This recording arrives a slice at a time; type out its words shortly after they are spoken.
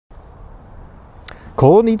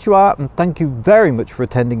Konnichiwa, and thank you very much for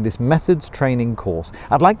attending this methods training course.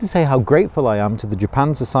 I'd like to say how grateful I am to the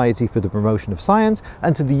Japan Society for the Promotion of Science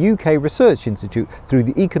and to the UK Research Institute through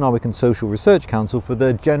the Economic and Social Research Council for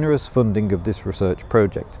their generous funding of this research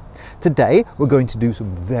project. Today we're going to do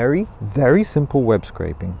some very simple web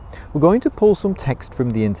scraping. We're going to pull some text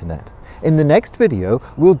from the internet. In the next video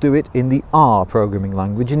we'll do it in the R programming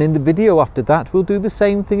language, and in the video after that we'll do the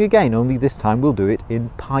same thing again, only this time we'll do it in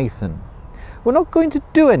Python. We're not going to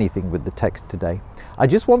do anything with the text today. I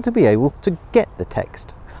just want to be able to get the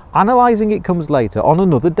text. Analysing it comes later on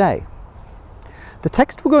another day. The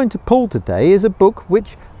text we're going to pull today is a book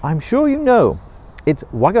which I'm sure you know. It's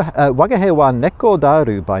Wagahe wa Neko de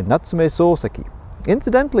Aru by Natsume Sosaki.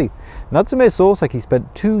 Incidentally, Natsume Sosaki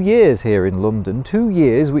spent 2 years here in London, 2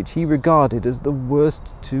 years which he regarded as the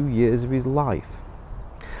worst 2 years of his life.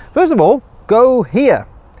 First of all, go here.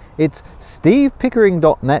 It's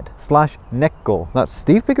stevepickering.net/nekko. That's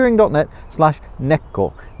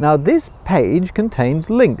stevepickering.net/nekko. Now this page contains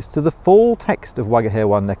links to the full text of Wagahe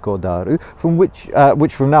wa Neko de Aru, from which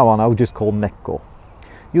from now on I'll just call Nekko.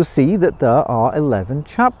 You'll see that there are 11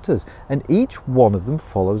 chapters, and each one of them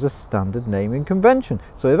follows a standard naming convention.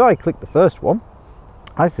 So if I click the first one,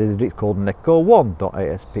 I see that it's called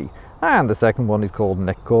Nekko1.asp, and the second one is called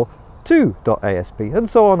Nekko2.asp, and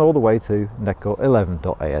so on all the way to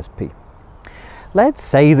Nekko11.asp. Let's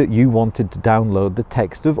say that you wanted to download the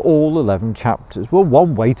text of all 11 chapters. Well,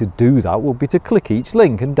 one way to do that will be to click each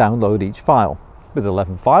link and download each file. With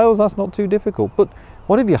 11 files, that's not too difficult, but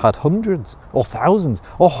what if you had hundreds or thousands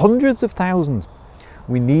or hundreds of thousands?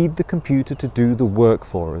 We need the computer to do the work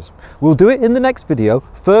for us. We'll do it in the next video,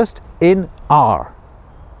 first in R.